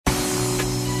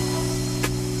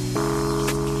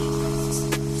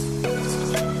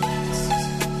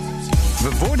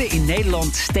in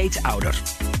Nederland steeds ouder.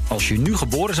 Als je nu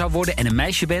geboren zou worden en een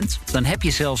meisje bent, dan heb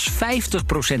je zelfs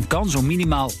 50% kans om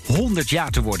minimaal 100 jaar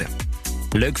te worden.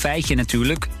 Leuk feitje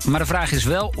natuurlijk, maar de vraag is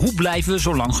wel, hoe blijven we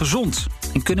zo lang gezond?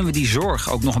 En kunnen we die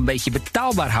zorg ook nog een beetje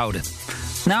betaalbaar houden?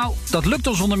 Nou, dat lukt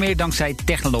ons onder meer dankzij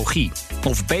technologie.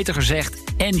 Of beter gezegd,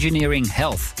 engineering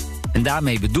health. En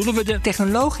daarmee bedoelen we de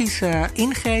technologische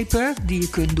ingrepen die je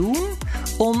kunt doen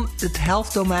om het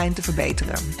health-domein te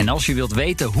verbeteren. En als je wilt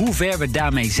weten hoe ver we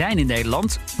daarmee zijn in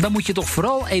Nederland, dan moet je toch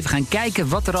vooral even gaan kijken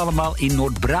wat er allemaal in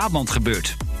Noord-Brabant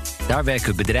gebeurt. Daar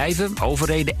werken bedrijven,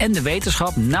 overheden en de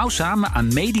wetenschap nauw samen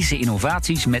aan medische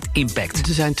innovaties met impact.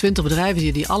 Er zijn 20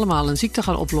 bedrijven die allemaal een ziekte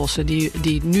gaan oplossen.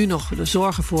 Die nu nog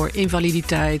zorgen voor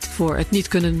invaliditeit, voor het niet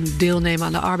kunnen deelnemen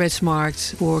aan de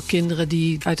arbeidsmarkt, voor kinderen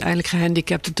die uiteindelijk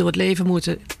gehandicapt door het leven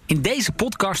moeten. In deze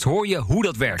podcast hoor je hoe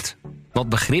dat werkt. Wat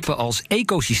begrippen als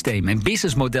ecosysteem en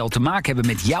businessmodel te maken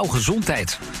hebben met jouw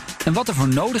gezondheid. En wat er voor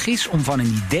nodig is om van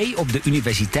een idee op de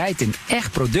universiteit een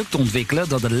echt product te ontwikkelen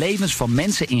dat de levens van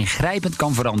mensen ingrijpend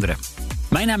kan veranderen.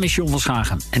 Mijn naam is John van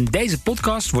Schagen en deze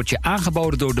podcast wordt je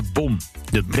aangeboden door de BOM,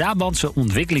 de Brabantse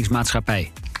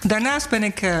Ontwikkelingsmaatschappij. Daarnaast ben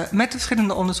ik met de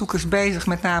verschillende onderzoekers bezig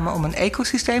met name om een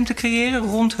ecosysteem te creëren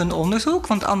rond hun onderzoek.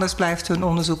 Want anders blijft hun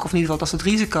onderzoek, of in ieder geval dat is het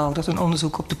risico, dat hun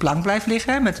onderzoek op de plank blijft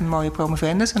liggen met een mooie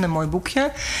promovendus en een mooi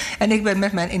boekje. En ik ben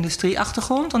met mijn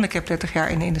industrieachtergrond, want ik heb 30 jaar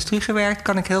in de industrie gewerkt,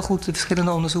 kan ik heel goed de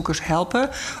verschillende onderzoekers helpen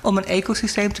om een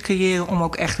ecosysteem te creëren om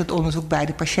ook echt het onderzoek bij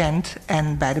de patiënt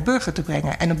en bij de burger te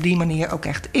brengen. En op die manier ook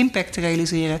echt impact te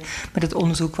realiseren met het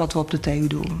onderzoek wat we op de TU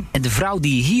doen. En de vrouw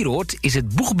die je hier hoort is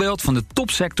het boegbeeld van de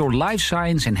topsector Life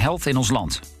Science en Health in ons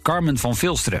land, Carmen van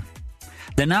Vilsteren.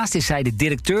 Daarnaast is zij de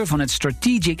directeur van het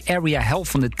Strategic Area Health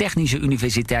van de Technische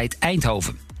Universiteit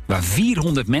Eindhoven, waar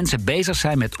 400 mensen bezig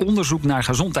zijn met onderzoek naar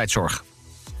gezondheidszorg.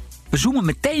 We zoomen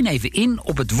meteen even in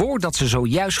op het woord dat ze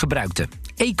zojuist gebruikte: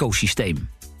 ecosysteem.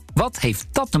 Wat heeft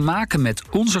dat te maken met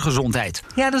onze gezondheid?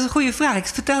 Ja, dat is een goede vraag.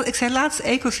 Ik zei laatst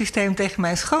ecosysteem tegen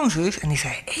mijn schoonzus. En die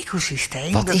zei,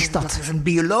 ecosysteem? Wat is dat? Dat is een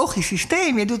biologisch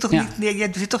systeem. Je doet toch niet, je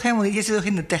zit toch helemaal niet, je zit toch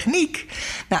in de techniek?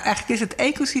 Nou, eigenlijk is het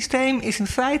ecosysteem in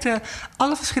feite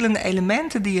alle verschillende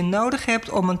elementen die je nodig hebt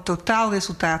om een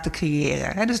totaalresultaat te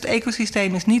creëren. Dus het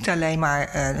ecosysteem is niet alleen maar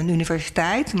een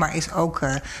universiteit, maar is ook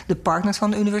de partners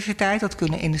van de universiteit. Dat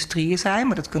kunnen industrieën zijn,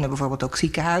 maar dat kunnen bijvoorbeeld ook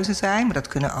ziekenhuizen zijn, maar dat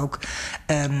kunnen ook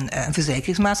een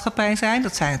verzekeringsmaatschappij zijn.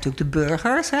 Dat zijn natuurlijk de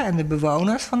burgers en de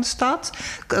bewoners van de stad.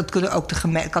 Dat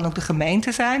kan ook de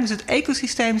gemeente zijn. Dus het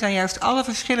ecosysteem zijn juist alle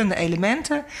verschillende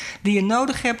elementen die je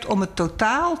nodig hebt om het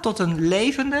totaal tot een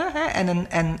levende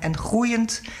en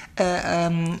groeiend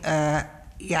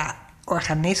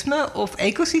organisme of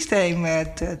ecosysteem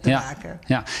te maken.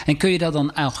 Ja. En kun je dat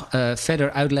dan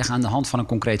verder uitleggen aan de hand van een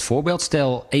concreet voorbeeld?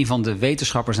 Stel, een van de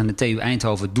wetenschappers aan de TU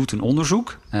Eindhoven doet een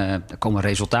onderzoek. Er komen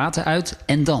resultaten uit.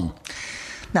 En dan?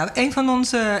 Nou, een van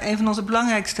onze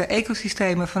belangrijkste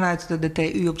ecosystemen vanuit de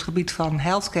TU op het gebied van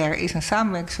healthcare is een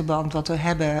samenwerkingsverband wat we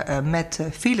hebben met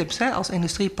Philips als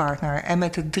industriepartner en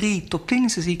met de 3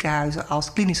 topklinische ziekenhuizen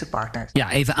als klinische partners.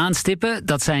 Ja, even aanstippen.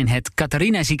 Dat zijn het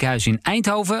Catharina Ziekenhuis in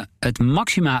Eindhoven, het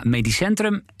Maxima Medisch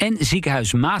Centrum en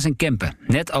ziekenhuis Maas en Kempen,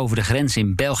 net over de grens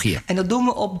in België. En dat doen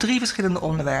we op 3 verschillende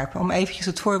onderwerpen. Om eventjes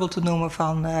het voorbeeld te noemen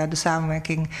van de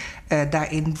samenwerking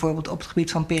daarin bijvoorbeeld op het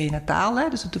gebied van perinataal,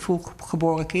 dus de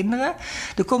vroeggeboren kinderen.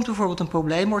 Er komt bijvoorbeeld een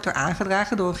probleem, wordt er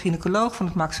aangedragen door een gynaecoloog van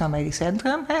het Maxima Medisch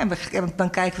Centrum. En dan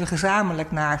kijken we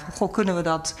gezamenlijk naar, kunnen we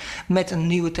dat met een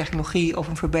nieuwe technologie of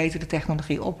een verbeterde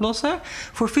technologie oplossen?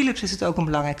 Voor Philips is het ook een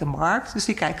belangrijke markt, dus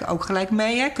die kijken ook gelijk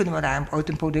mee. Kunnen we daar ooit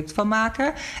een product van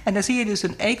maken? En dan zie je dus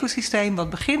een ecosysteem wat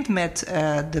begint met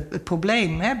het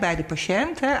probleem bij de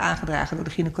patiënt, aangedragen door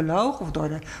de gynaecoloog of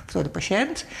door de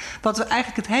patiënt. Wat we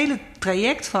eigenlijk het hele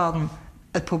traject van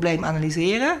het probleem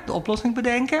analyseren, de oplossing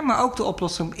bedenken, maar ook de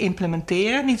oplossing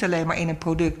implementeren. Niet alleen maar in een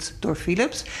product door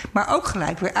Philips, maar ook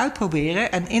gelijk weer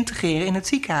uitproberen en integreren in het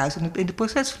ziekenhuis, in de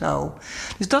procesflow.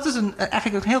 Dus dat is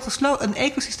eigenlijk een heel gesloten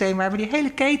ecosysteem waar we die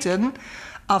hele keten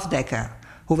afdekken.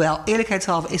 Hoewel,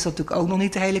 eerlijkheidshalve is dat natuurlijk ook nog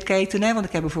niet de hele keten. Want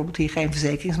ik heb bijvoorbeeld hier geen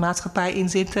verzekeringsmaatschappij in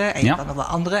zitten. En je kan nog wel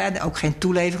andere. En ook geen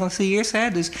toeleveranciers.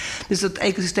 Dus dat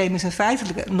ecosysteem is in feite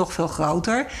nog veel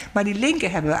groter. Maar die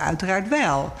linken hebben we uiteraard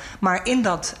wel. Maar in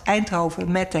dat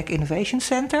Eindhoven MedTech Innovation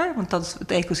Center, want dat is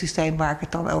het ecosysteem waar ik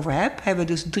het dan over heb, hebben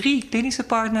we dus 3 klinische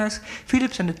partners,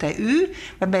 Philips en de TU,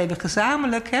 waarmee we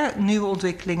gezamenlijk nieuwe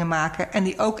ontwikkelingen maken. En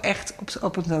die ook echt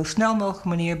op een zo snel mogelijke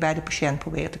manier bij de patiënt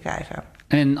proberen te krijgen.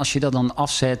 En als je dat dan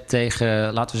afzet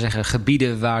tegen, laten we zeggen,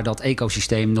 gebieden waar dat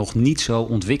ecosysteem nog niet zo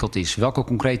ontwikkeld is, welke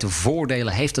concrete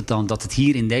voordelen heeft het dan dat het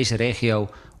hier in deze regio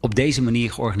op deze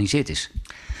manier georganiseerd is?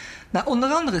 Nou, onder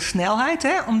andere snelheid.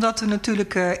 Omdat we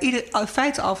natuurlijk in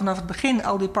feite al vanaf het begin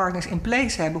al die partners in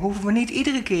place hebben, hoeven we niet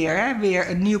iedere keer weer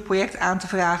een nieuw project aan te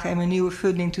vragen en een nieuwe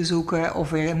funding te zoeken of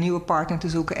weer een nieuwe partner te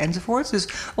zoeken enzovoort. Dus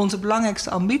onze belangrijkste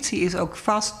ambitie is ook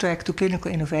fast track to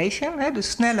clinical innovation. Dus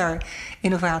sneller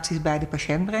innovaties bij de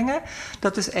patiënt brengen.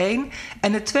 Dat is 1.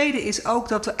 En het tweede is ook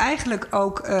dat we eigenlijk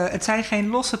ook, het zijn geen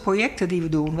losse projecten die we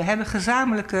doen. We hebben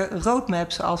gezamenlijke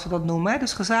roadmaps, zoals we dat noemen.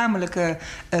 Dus gezamenlijke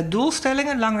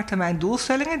doelstellingen, langetermijn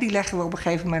doelstellingen. Die leggen we op een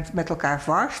gegeven moment met elkaar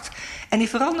vast. En die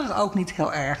veranderen ook niet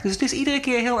heel erg. Dus het is iedere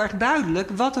keer heel erg duidelijk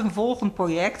wat een volgend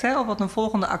project of wat een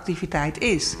volgende activiteit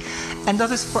is. En dat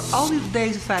is voor al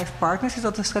deze 5 partners is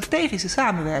dat een strategische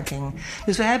samenwerking.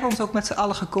 Dus we hebben ons ook met z'n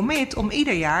allen gecommit om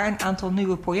ieder jaar een aantal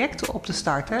nieuwe projecten op te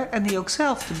starten en die ook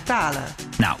zelf te betalen.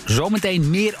 Nou, zometeen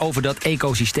meer over dat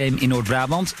ecosysteem in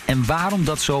Noord-Brabant en waarom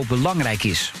dat zo belangrijk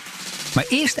is. Maar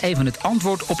eerst even het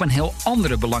antwoord op een heel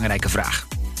andere belangrijke vraag.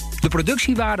 De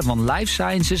productiewaarde van life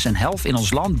sciences en health in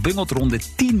ons land bungelt rond de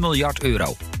 10 miljard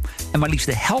euro. En maar liefst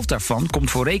de helft daarvan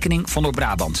komt voor rekening van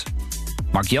Noord-Brabant.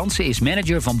 Mark Jansen is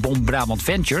manager van Bond Brabant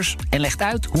Ventures en legt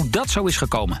uit hoe dat zo is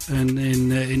gekomen. En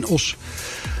in Os,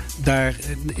 daar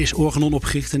is Organon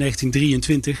opgericht in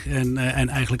 1923. En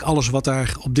eigenlijk alles wat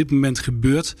daar op dit moment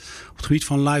gebeurt op het gebied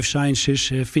van life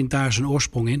sciences vindt daar zijn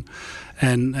oorsprong in.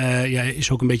 En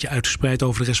is ook een beetje uitgespreid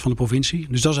over de rest van de provincie.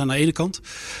 Dus dat is aan de ene kant.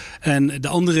 En de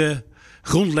andere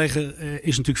grondlegger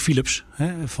is natuurlijk Philips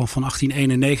van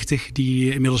 1891.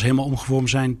 Die inmiddels helemaal omgevormd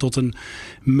zijn tot een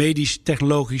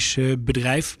medisch-technologisch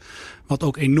bedrijf. Wat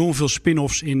ook enorm veel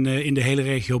spin-offs in de hele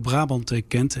regio Brabant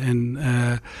kent. En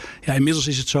inmiddels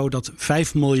is het zo dat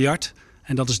 5 miljard,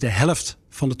 en dat is de helft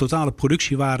van de totale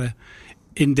productiewaarde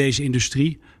in deze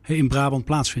industrie, in Brabant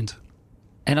plaatsvindt.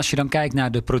 En als je dan kijkt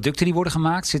naar de producten die worden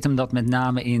gemaakt, zit hem dat met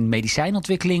name in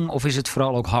medicijnontwikkeling of is het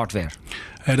vooral ook hardware?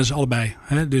 Dat is allebei.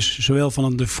 Dus zowel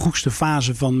van de vroegste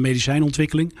fase van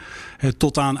medicijnontwikkeling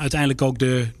tot aan uiteindelijk ook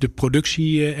de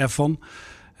productie ervan.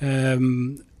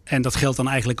 En dat geldt dan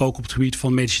eigenlijk ook op het gebied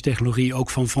van medische technologie. Ook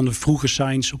van de vroege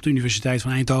science op de Universiteit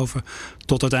van Eindhoven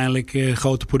tot uiteindelijk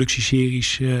grote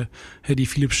productieseries die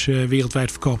Philips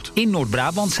wereldwijd verkoopt. In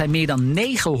Noord-Brabant zijn meer dan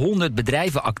 900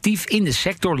 bedrijven actief in de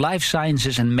sector life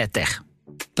sciences en medtech.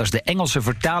 Dat is de Engelse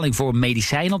vertaling voor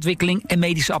medicijnontwikkeling en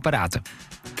medische apparaten.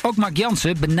 Ook Mark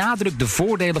Jansen benadrukt de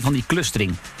voordelen van die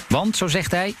clustering. Want, zo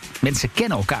zegt hij, mensen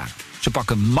kennen elkaar. Ze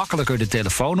pakken makkelijker de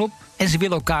telefoon op en ze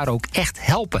willen elkaar ook echt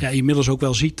helpen. Ja, inmiddels ook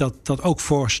wel ziet dat ook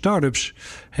voor start-ups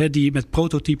die met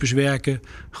prototypes werken,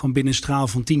 gewoon binnen een straal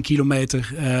van 10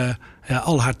 kilometer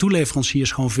al haar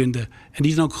toeleveranciers gewoon vinden. En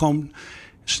die dan ook gewoon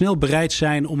snel bereid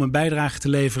zijn om een bijdrage te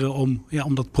leveren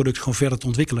om dat product gewoon verder te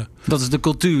ontwikkelen. Dat is de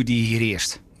cultuur die hier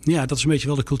heerst. Ja, dat is een beetje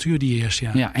wel de cultuur die heerst,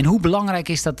 ja. En hoe belangrijk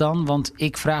is dat dan? Want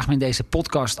ik vraag me in deze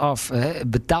podcast af,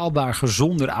 betaalbaar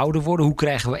gezonder ouder worden. Hoe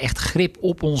krijgen we echt grip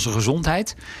op onze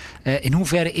gezondheid? In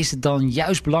hoeverre is het dan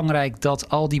juist belangrijk dat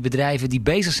al die bedrijven die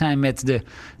bezig zijn met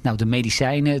de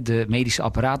medicijnen, de medische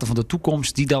apparaten van de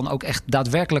toekomst, die dan ook echt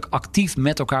daadwerkelijk actief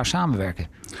met elkaar samenwerken?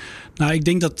 Nou, ik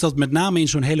denk dat met name in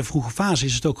zo'n hele vroege fase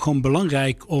is het ook gewoon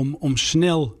belangrijk om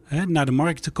snel naar de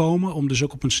markt te komen. Om dus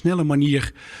ook op een snelle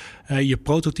manier je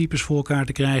prototypes voor elkaar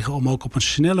te krijgen. Om ook op een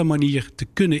snelle manier te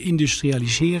kunnen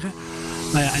industrialiseren.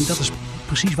 Nou ja, en dat is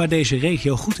precies waar deze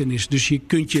regio goed in is. Dus je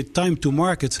kunt je time to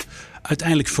market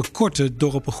uiteindelijk verkorten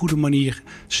door op een goede manier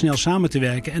snel samen te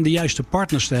werken. En de juiste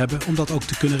partners te hebben om dat ook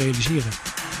te kunnen realiseren.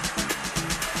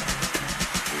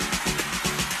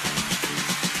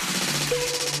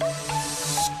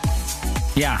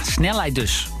 Ja, snelheid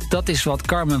dus. Dat is wat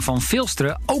Carmen van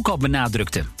Vilsteren ook al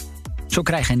benadrukte. Zo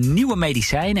krijgen nieuwe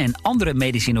medicijnen en andere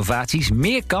medische innovaties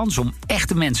meer kans om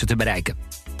echte mensen te bereiken.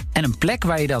 En een plek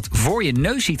waar je dat voor je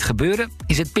neus ziet gebeuren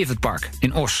is het Pivot Park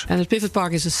in Os. En het Pivot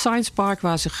Park is een science park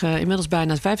waar zich inmiddels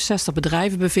bijna 65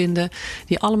 bedrijven bevinden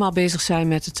die allemaal bezig zijn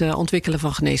met het ontwikkelen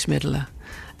van geneesmiddelen.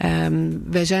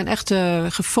 Wij zijn echt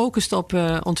gefocust op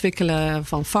ontwikkelen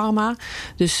van pharma.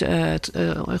 Dus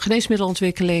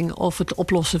geneesmiddelontwikkeling of het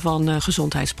oplossen van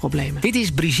gezondheidsproblemen. Dit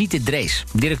is Brigitte Drees,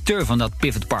 directeur van dat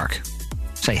Pivot Park.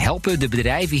 Zij helpen de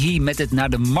bedrijven hier met het naar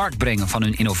de markt brengen van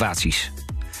hun innovaties.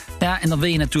 Ja, en dan wil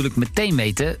je natuurlijk meteen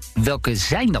weten, welke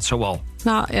zijn dat zoal?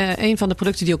 Nou, een van de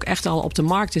producten die ook echt al op de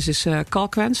markt is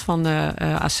Calquence van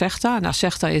Acerta. En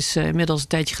Acerta is inmiddels een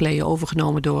tijdje geleden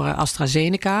overgenomen door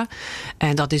AstraZeneca.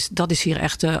 En dat is hier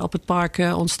echt op het park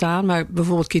ontstaan. Maar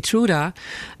bijvoorbeeld Keytruda,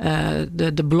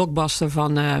 de blockbuster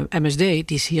van MSD, die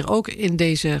is hier ook in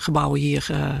deze gebouwen hier.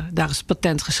 Daar is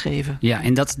patent geschreven. Ja,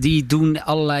 en die doen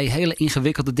allerlei hele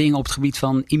ingewikkelde dingen op het gebied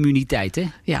van immuniteit, hè?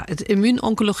 Ja, het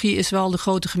immuunoncologie is wel de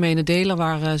grote gemene deler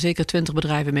waar zeker 20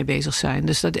 bedrijven mee bezig zijn.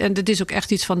 Dus dit is ook ook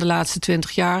echt iets van de laatste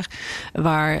 20 jaar.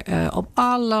 Waar op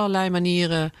allerlei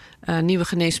manieren nieuwe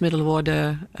geneesmiddelen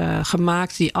worden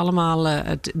gemaakt. Die allemaal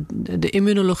de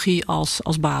immunologie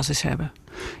als basis hebben.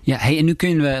 Ja, en nu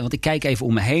kunnen we, want ik kijk even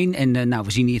om me heen. En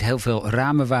we zien hier heel veel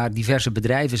ramen waar diverse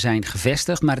bedrijven zijn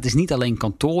gevestigd. Maar het is niet alleen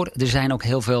kantoor. Er zijn ook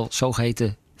heel veel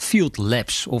zogeheten field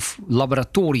labs of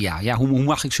laboratoria. Ja, hoe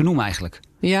mag ik ze noemen eigenlijk?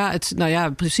 Ja,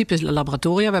 in principe is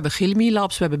laboratoria. We hebben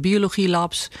chemie-labs, we hebben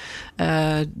biologie-labs.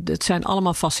 Het zijn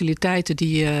allemaal faciliteiten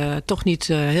die toch niet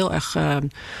heel erg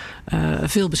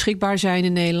veel beschikbaar zijn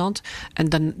in Nederland.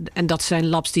 En dat zijn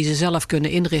labs die ze zelf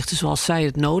kunnen inrichten zoals zij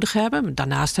het nodig hebben.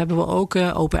 Daarnaast hebben we ook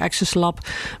Open Access Lab,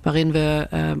 waarin we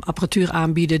apparatuur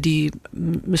aanbieden die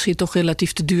misschien toch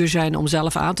relatief te duur zijn om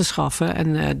zelf aan te schaffen.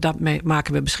 En dat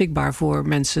maken we beschikbaar voor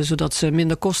mensen, zodat ze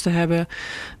minder kosten hebben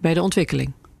bij de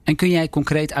ontwikkeling. En kun jij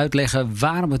concreet uitleggen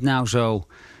waarom het nou zo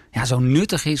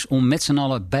nuttig is om met z'n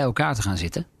allen bij elkaar te gaan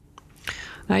zitten?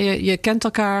 Nou, je kent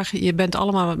elkaar, je bent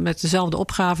allemaal met dezelfde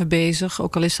opgave bezig.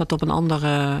 Ook al is dat op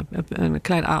een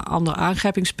klein ander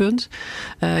aangrijpingspunt.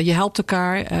 Je helpt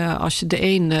elkaar. Als je de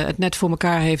een het net voor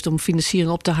elkaar heeft om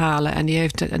financiering op te halen en die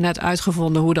heeft net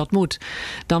uitgevonden hoe dat moet,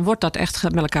 dan wordt dat echt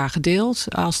met elkaar gedeeld.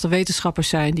 Als er wetenschappers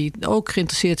zijn die ook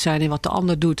geïnteresseerd zijn in wat de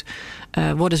ander doet,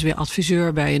 worden ze weer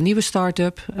adviseur bij een nieuwe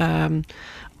start-up.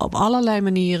 Op allerlei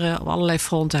manieren, op allerlei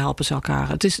fronten helpen ze elkaar.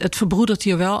 Het verbroedert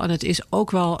hier wel en het is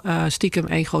ook wel stiekem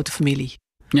één grote familie.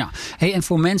 Ja, en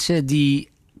voor mensen die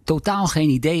totaal geen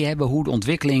idee hebben hoe de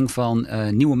ontwikkeling van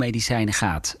nieuwe medicijnen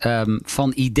gaat.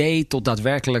 Van idee tot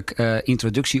daadwerkelijk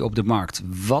introductie op de markt.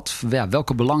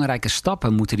 Welke belangrijke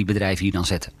stappen moeten die bedrijven hier dan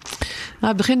zetten?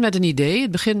 Nou, het begint met een idee.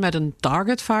 Het begint met een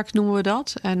target, vaak noemen we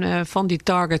dat. En van die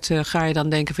target ga je dan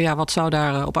denken van wat zou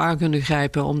daar op aan kunnen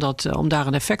grijpen om daar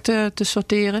een effect te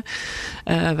sorteren.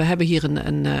 We hebben hier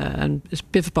een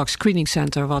Pivipak Screening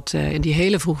Center wat in die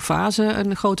hele vroege fase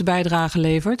een grote bijdrage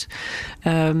levert.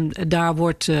 Daar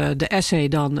wordt de assay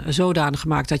dan zodanig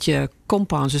gemaakt dat je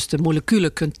compounds, dus de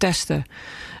moleculen, kunt testen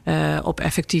op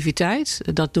effectiviteit.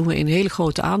 Dat doen we in hele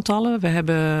grote aantallen.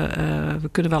 We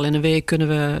kunnen wel in een week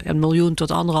 1 miljoen tot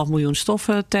 1,5 miljoen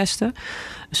stoffen testen.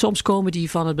 Soms komen die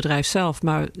van het bedrijf zelf,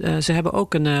 maar ze hebben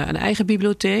ook een eigen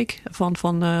bibliotheek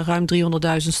van ruim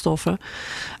 300.000 stoffen.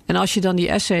 En als je dan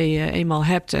die assay eenmaal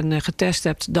hebt en getest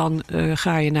hebt, dan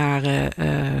ga je naar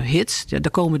hits. Ja,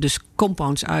 daar komen dus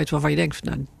compounds uit waarvan je denkt,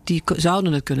 die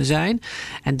zouden het kunnen zijn.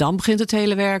 En dan begint het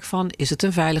hele werk van, is het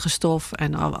een veilige stof?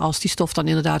 En als die stof dan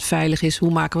inderdaad veilig is,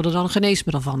 hoe maken we er dan een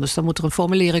geneesmiddel van? Dus dan moet er een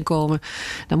formulering komen.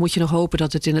 Dan moet je nog hopen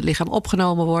dat het in het lichaam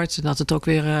opgenomen wordt en dat het ook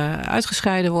weer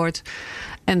uitgescheiden wordt.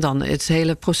 En dan het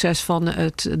hele proces van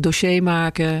het dossier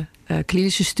maken,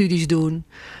 klinische studies doen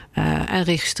en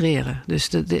registreren. Dus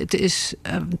het is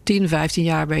 10, 15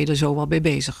 jaar ben je er zo wel mee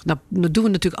bezig. Nou, daar doen we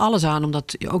natuurlijk alles aan om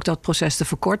ook dat proces te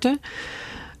verkorten.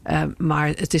 Maar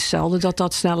het is zelden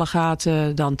dat sneller gaat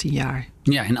dan 10 jaar.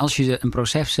 Ja, en als je een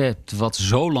proces hebt wat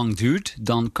zo lang duurt,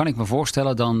 dan kan ik me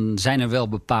voorstellen, dan zijn er wel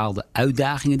bepaalde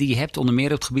uitdagingen die je hebt, onder meer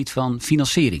op het gebied van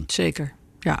financiering. Zeker.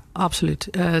 Ja, absoluut.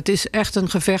 Het is echt een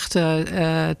gevecht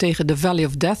tegen de Valley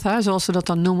of Death, zoals ze dat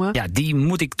dan noemen. Ja, die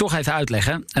moet ik toch even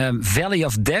uitleggen. Valley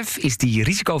of Death is die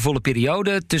risicovolle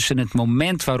periode tussen het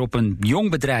moment waarop een jong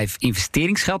bedrijf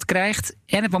investeringsgeld krijgt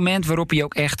en het moment waarop je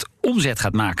ook echt omzet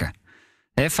gaat maken.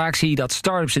 Vaak zie je dat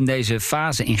start-ups in deze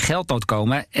fase in geldnood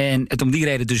komen en het om die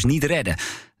reden dus niet redden.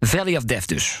 Valley of Death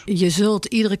dus. Je zult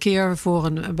iedere keer voor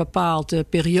een bepaalde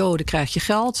periode krijg je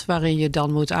geld, waarin je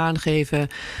dan moet aangeven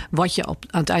wat je aan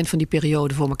het eind van die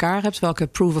periode voor elkaar hebt, welke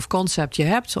proof of concept je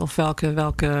hebt of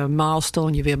welke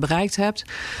milestone je weer bereikt hebt.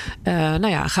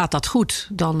 Gaat dat goed,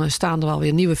 dan staan er wel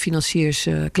weer nieuwe financiers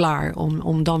klaar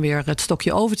om dan weer het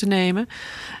stokje over te nemen.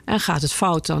 En gaat het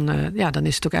fout, dan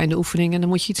is het ook einde oefening en dan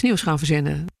moet je iets nieuws gaan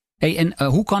verzinnen. En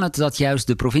hoe kan het dat juist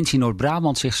de provincie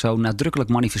Noord-Brabant zich zo nadrukkelijk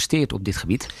manifesteert op dit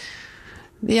gebied?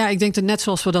 Ja, ik denk dat net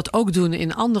zoals we dat ook doen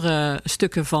in andere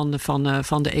stukken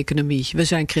van de economie. We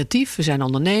zijn creatief, we zijn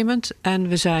ondernemend en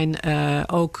we zijn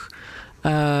ook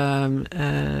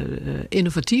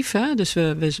innovatief. Hè? Dus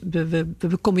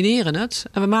we combineren het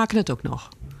en we maken het ook nog.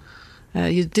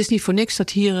 Het is niet voor niks dat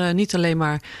hier niet alleen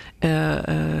maar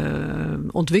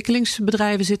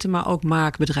ontwikkelingsbedrijven zitten, maar ook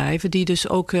maakbedrijven die dus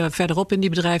ook verderop in die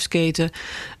bedrijfsketen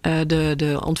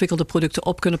de ontwikkelde producten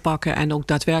op kunnen pakken en ook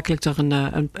daadwerkelijk er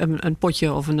een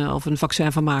potje of een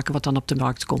vaccin van maken wat dan op de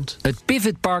markt komt. Het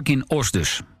Pivotpark in Oss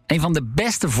dus. Een van de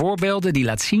beste voorbeelden die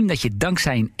laat zien dat je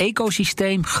dankzij een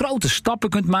ecosysteem grote stappen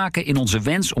kunt maken in onze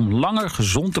wens om langer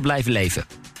gezond te blijven leven.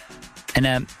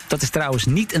 En dat is trouwens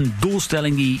niet een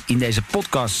doelstelling die in deze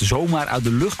podcast zomaar uit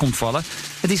de lucht komt vallen.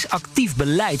 Het is actief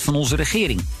beleid van onze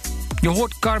regering. Je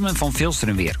hoort Carmen van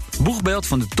Vilsteren weer. Boegbeeld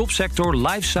van de topsector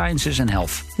Life Sciences en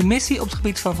Health. De missie op het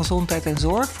gebied van gezondheid en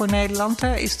zorg voor Nederland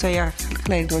is 2 jaar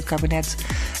geleden door het kabinet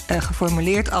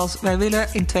geformuleerd als: wij willen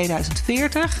in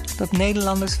 2040 dat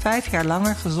Nederlanders 5 jaar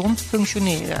langer gezond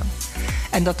functioneren.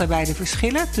 En dat daarbij de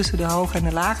verschillen tussen de hoge en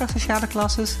de lage sociale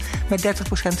klasses met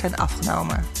 30% zijn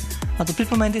afgenomen. Want op dit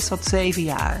moment is dat 7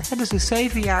 jaar. Dus er is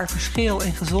 7 jaar verschil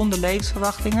in gezonde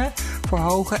levensverwachtingen voor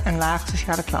hoge en lage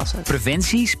sociale klassen.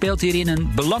 Preventie speelt hierin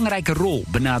een belangrijke rol,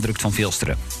 benadrukt Van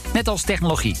Vilsteren. Net als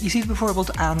technologie. Je ziet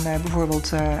bijvoorbeeld aan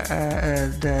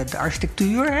de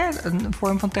architectuur, een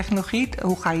vorm van technologie.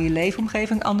 Hoe ga je je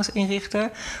leefomgeving anders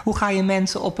inrichten? Hoe ga je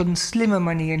mensen op een slimme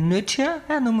manier nudgen,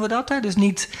 noemen we dat. Dus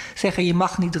niet zeggen je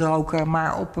mag niet roken,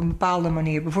 maar op een bepaalde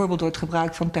manier. Bijvoorbeeld door het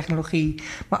gebruik van technologie,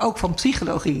 maar ook van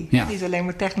psychologie. Ja. Niet alleen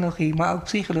maar technologie, maar ook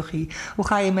psychologie. Hoe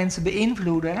ga je mensen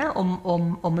beïnvloeden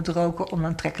om het roken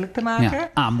onaantrekkelijk te maken? Ja,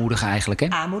 aanmoedigen eigenlijk, hè?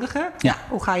 Aanmoedigen. Ja.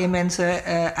 Hoe ga je mensen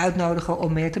uitnodigen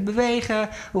om meer te bewegen?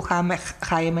 Hoe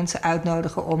ga je mensen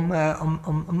uitnodigen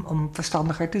om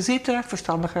verstandiger te zitten,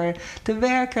 verstandiger te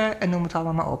werken en noem het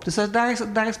allemaal maar op. Dus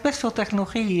daar is best veel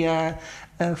technologie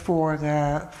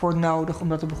voor nodig om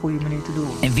dat op een goede manier te doen.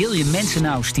 En wil je mensen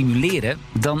nou stimuleren,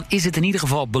 dan is het in ieder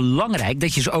geval belangrijk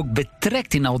dat je ze ook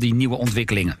betrekt in al die nieuwe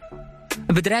ontwikkelingen.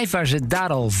 Een bedrijf waar ze daar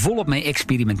al volop mee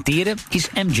experimenteren is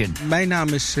Amgen. Mijn naam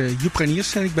is Joep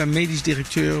Reniers en ik ben medisch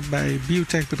directeur bij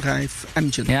biotechbedrijf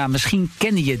Amgen. Ja, misschien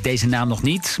kende je deze naam nog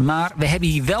niet, maar we hebben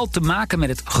hier wel te maken met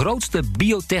het grootste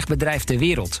biotechbedrijf ter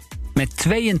wereld. Met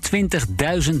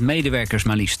 22.000 medewerkers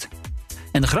maar liefst.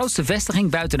 En de grootste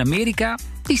vestiging buiten Amerika,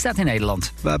 die staat in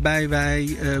Nederland. Waarbij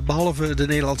wij behalve de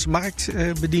Nederlandse markt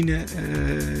bedienen,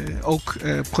 ook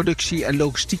productie en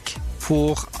logistiek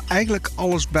voor eigenlijk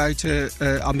alles buiten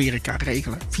Amerika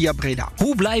regelen, via Breda.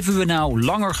 Hoe blijven we nou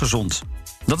langer gezond?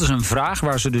 Dat is een vraag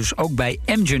waar ze dus ook bij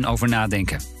Amgen over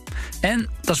nadenken. En,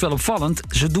 dat is wel opvallend,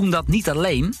 ze doen dat niet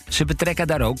alleen, ze betrekken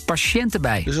daar ook patiënten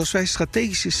bij. Dus als wij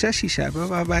strategische sessies hebben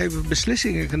waarbij we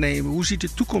beslissingen gaan nemen, hoe ziet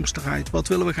de toekomst eruit, wat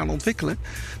willen we gaan ontwikkelen,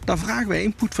 dan vragen wij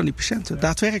input van die patiënten.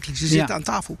 Daadwerkelijk, ze zitten aan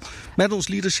tafel met ons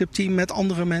leadership team, met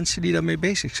andere mensen die daarmee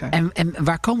bezig zijn. En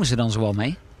waar komen ze dan zoal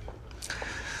mee?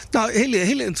 Nou, hele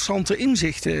interessante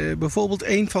inzichten. Bijvoorbeeld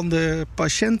een van de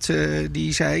patiënten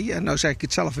die zei, en nou zeg ik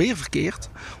het zelf weer verkeerd,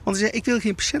 want hij zei, ik wil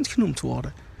geen patiënt genoemd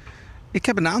worden. Ik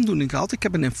heb een aandoening gehad, ik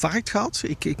heb een infarct gehad.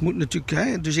 Ik moet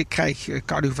natuurlijk, dus ik krijg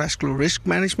cardiovascular risk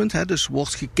management. Dus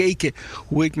wordt gekeken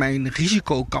hoe ik mijn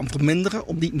risico kan verminderen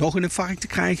om niet nog een infarct te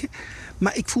krijgen.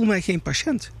 Maar ik voel mij geen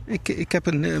patiënt. Ik heb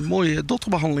een mooie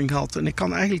dotterbehandeling gehad en ik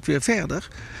kan eigenlijk weer verder.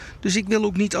 Dus ik wil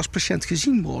ook niet als patiënt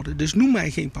gezien worden. Dus noem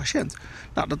mij geen patiënt.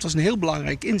 Nou, dat was een heel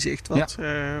belangrijk inzicht.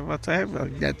 Wat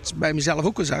ik net bij mezelf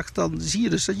ook al zag. Dan zie je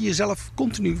dus dat je jezelf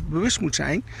continu bewust moet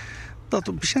zijn dat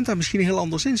een patiënt daar misschien heel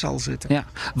anders in zal zitten. Ja.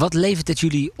 Wat levert het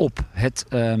jullie op? Het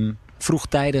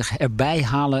vroegtijdig erbij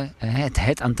halen,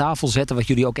 het aan tafel zetten, wat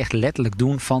jullie ook echt letterlijk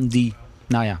doen van die,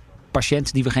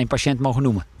 patiënt die we geen patiënt mogen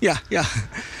noemen. Ja.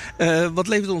 Wat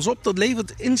levert ons op? Dat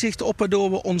levert inzichten op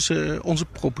waardoor we onze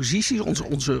proposities,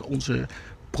 onze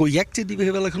projecten die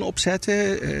we willen gaan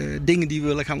opzetten, dingen die we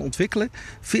willen gaan ontwikkelen,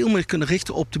 veel meer kunnen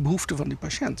richten op de behoeften van die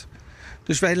patiënt.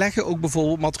 Dus wij leggen ook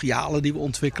bijvoorbeeld materialen die we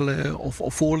ontwikkelen of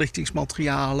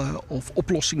voorlichtingsmaterialen of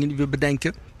oplossingen die we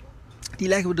bedenken. Die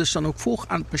leggen we dus dan ook voor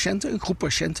aan patiënten, een groep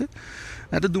patiënten.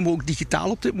 Dat doen we ook digitaal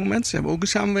op dit moment. Daar zijn we ook een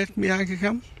samenwerking mee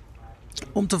aangegaan.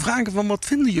 Om te vragen van wat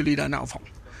vinden jullie daar nou van?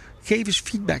 Geef eens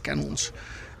feedback aan ons.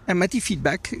 En met die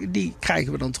feedback die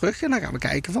krijgen we dan terug. En dan gaan we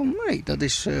kijken van nee, dat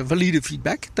is valide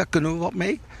feedback. Daar kunnen we wat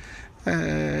mee.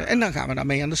 En dan gaan we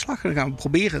daarmee aan de slag. En dan gaan we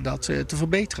proberen dat te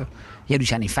verbeteren. Jullie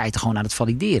zijn in feite gewoon aan het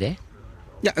valideren, hè?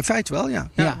 Ja, in feite wel, ja.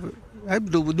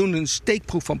 We doen een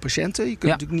steekproef van patiënten. Je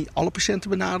kunt natuurlijk niet alle patiënten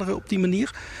benaderen op die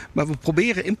manier. Maar we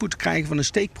proberen input te krijgen van een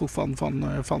steekproef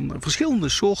van verschillende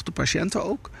soorten patiënten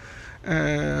ook.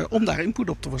 Om daar input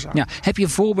op te verzamelen. Ja. Heb je een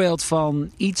voorbeeld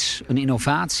van iets, een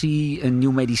innovatie, een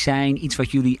nieuw medicijn, iets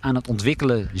wat jullie aan het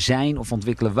ontwikkelen zijn of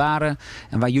ontwikkelen waren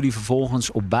en waar jullie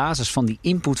vervolgens op basis van die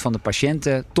input van de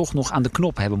patiënten toch nog aan de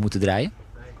knop hebben moeten draaien?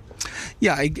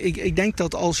 Ja, ik denk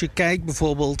dat als je kijkt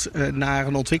bijvoorbeeld naar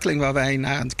een ontwikkeling waar wij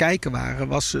naar aan het kijken waren,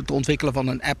 was het ontwikkelen van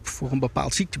een app voor een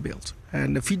bepaald ziektebeeld.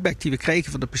 En de feedback die we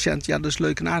kregen van de patiënt, ja, dat is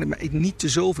leuk en aardig, maar niet de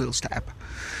zoveelste app.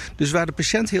 Dus waar de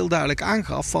patiënt heel duidelijk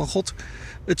aangaf van god,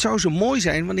 het zou zo mooi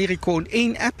zijn wanneer ik gewoon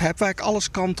 1 app heb waar ik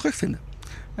alles kan terugvinden.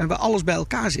 En waar alles bij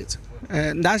elkaar zit.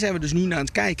 Daar zijn we dus nu naar aan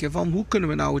het kijken van hoe kunnen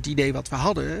we nou het idee wat we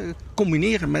hadden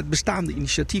combineren met bestaande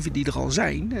initiatieven die er al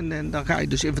zijn. En dan ga je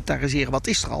dus inventariseren wat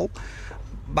is er al.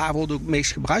 waar wordt ook het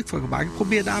meest gebruik van gemaakt?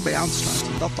 Probeer daarbij aan te sluiten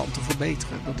en dat dan te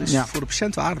verbeteren. Dat is voor de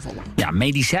patiënt waardevoller. Ja,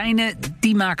 medicijnen,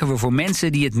 die maken we voor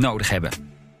mensen die het nodig hebben.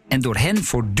 En door hen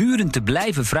voortdurend te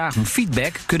blijven vragen om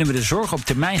feedback, kunnen we de zorg op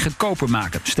termijn goedkoper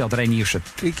maken, stelt Reiniersen.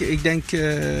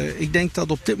 Ik denk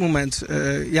dat op dit moment,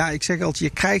 ik zeg altijd, je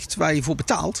krijgt waar je voor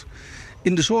betaalt.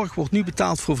 In de zorg wordt nu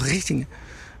betaald voor verrichtingen,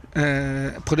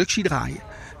 productie draaien.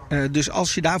 Dus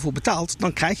als je daarvoor betaalt,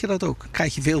 dan krijg je dat ook.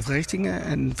 Krijg je veel verrichtingen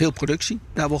en veel productie.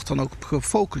 Daar wordt dan ook op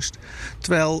gefocust.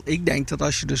 Terwijl ik denk dat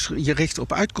als je dus je richt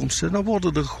op uitkomsten, dan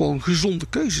worden er gewoon gezonde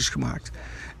keuzes gemaakt.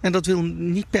 En dat wil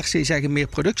niet per se zeggen meer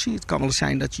productie. Het kan wel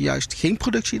zijn dat je juist geen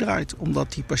productie draait,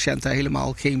 omdat die patiënt daar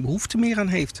helemaal geen behoefte meer aan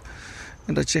heeft.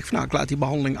 En dat je zegt, ik laat die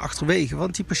behandeling achterwege,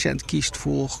 want die patiënt kiest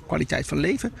voor kwaliteit van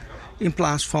leven. In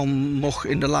plaats van nog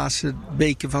in de laatste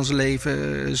weken van zijn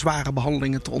leven zware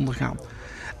behandelingen te ondergaan.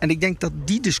 En ik denk dat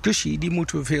die discussie, die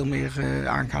moeten we veel meer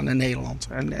aangaan in Nederland.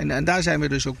 En daar zijn we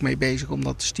dus ook mee bezig om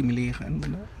dat te stimuleren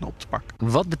en op te pakken.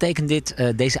 Wat betekent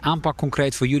deze aanpak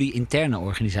concreet voor jullie interne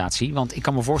organisatie? Want ik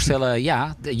kan me voorstellen,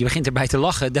 je begint erbij te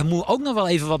lachen. Daar moeten ook nog wel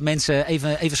even wat mensen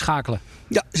even schakelen.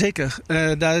 Ja, zeker.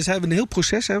 Daar zijn we een heel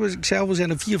proces. Ik zei al, we zijn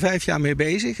er 4-5 jaar mee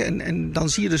bezig. En dan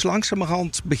zie je dus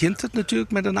langzamerhand begint het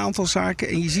natuurlijk met een aantal zaken.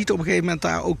 En je ziet op een gegeven moment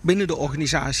daar ook binnen de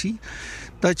organisatie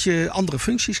dat je andere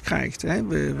functies krijgt.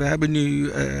 We hebben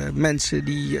nu mensen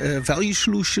die value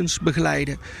solutions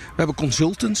begeleiden. We hebben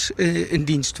consultants in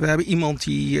dienst. We hebben iemand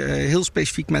die heel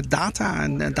specifiek met data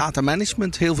en data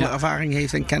management heel veel ervaring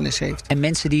heeft en kennis heeft. En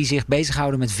mensen die zich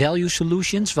bezighouden met value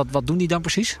solutions, wat doen die dan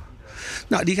precies?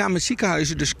 Nou, die gaan met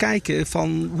ziekenhuizen dus kijken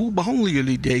van hoe behandelen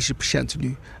jullie deze patiënten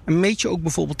nu? En meet je ook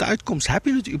bijvoorbeeld de uitkomst. Heb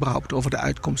je het überhaupt over de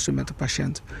uitkomsten met de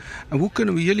patiënt? En hoe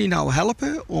kunnen we jullie nou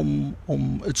helpen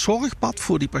om het zorgpad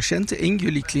voor die patiënten in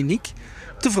jullie kliniek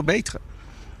te verbeteren?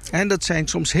 En dat zijn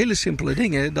soms hele simpele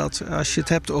dingen. Dat als je het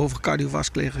hebt over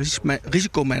cardiovasculair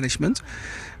risicomanagement,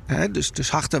 dus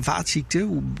hart- en vaatziekten,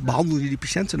 hoe behandelen die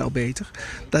patiënten nou beter?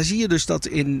 Daar zie je dus dat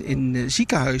in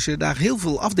ziekenhuizen daar heel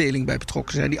veel afdelingen bij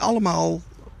betrokken zijn, die allemaal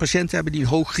patiënten hebben die een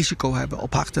hoog risico hebben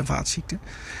op hart- en vaatziekten.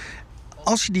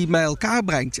 Als je die bij elkaar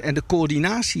brengt en de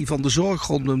coördinatie van de zorg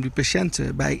rondom die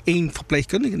patiënten bij één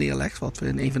verpleegkundige neerlegt, wat we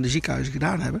in een van de ziekenhuizen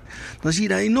gedaan hebben, dan zie je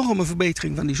daar een enorme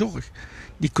verbetering van die zorg.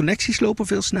 Die connecties lopen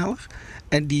veel sneller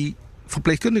en die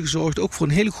verpleegkundige zorgt ook voor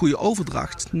een hele goede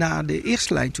overdracht naar de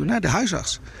eerste lijn toe, naar de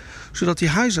huisarts. Zodat die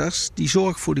huisarts die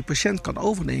zorg voor die patiënt kan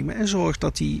overnemen en zorgt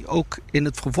dat hij ook in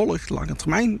het vervolg, lange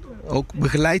termijn, ook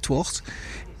begeleid wordt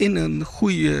in een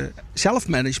goede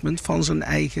zelfmanagement van zijn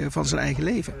eigen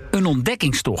leven. Een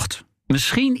ontdekkingstocht.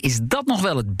 Misschien is dat nog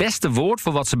wel het beste woord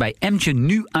voor wat ze bij Amgen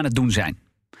nu aan het doen zijn.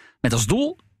 Met als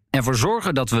doel ervoor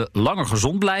zorgen dat we langer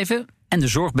gezond blijven en de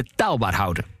zorg betaalbaar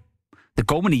houden. De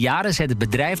komende jaren zet het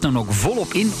bedrijf dan ook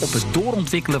volop in op het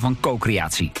doorontwikkelen van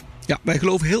co-creatie. Ja, wij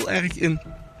geloven heel erg in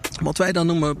wat wij dan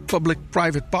noemen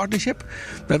public-private partnership.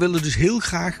 Wij willen dus heel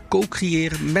graag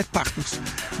co-creëren met partners. We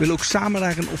willen ook samen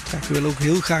daarin optrekken. We willen ook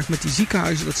heel graag met die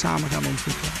ziekenhuizen dat samen gaan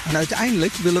ontwikkelen. En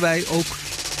uiteindelijk willen wij ook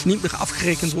niet meer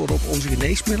afgerekend worden op onze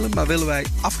geneesmiddelen, maar willen wij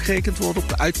afgerekend worden op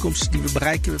de uitkomsten die we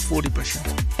bereiken voor die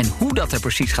patiënt. En hoe dat er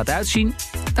precies gaat uitzien,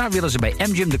 daar willen ze bij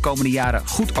Amgen de komende jaren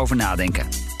goed over nadenken.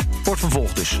 Wordt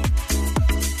vervolgd dus.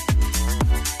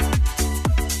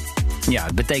 Ja,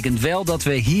 het betekent wel dat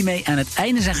we hiermee aan het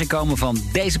einde zijn gekomen van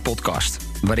deze podcast,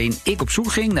 waarin ik op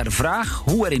zoek ging naar de vraag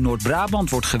hoe er in Noord-Brabant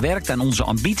wordt gewerkt aan onze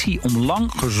ambitie om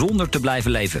lang gezonder te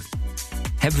blijven leven.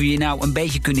 Hebben we je nou een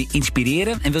beetje kunnen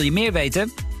inspireren en wil je meer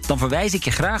weten? Dan verwijs ik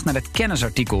je graag naar het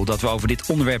kennisartikel dat we over dit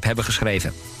onderwerp hebben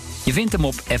geschreven. Je vindt hem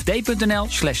op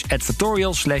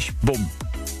fd.nl/advertorial/bom.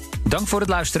 Dank voor het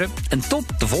luisteren en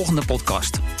tot de volgende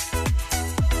podcast.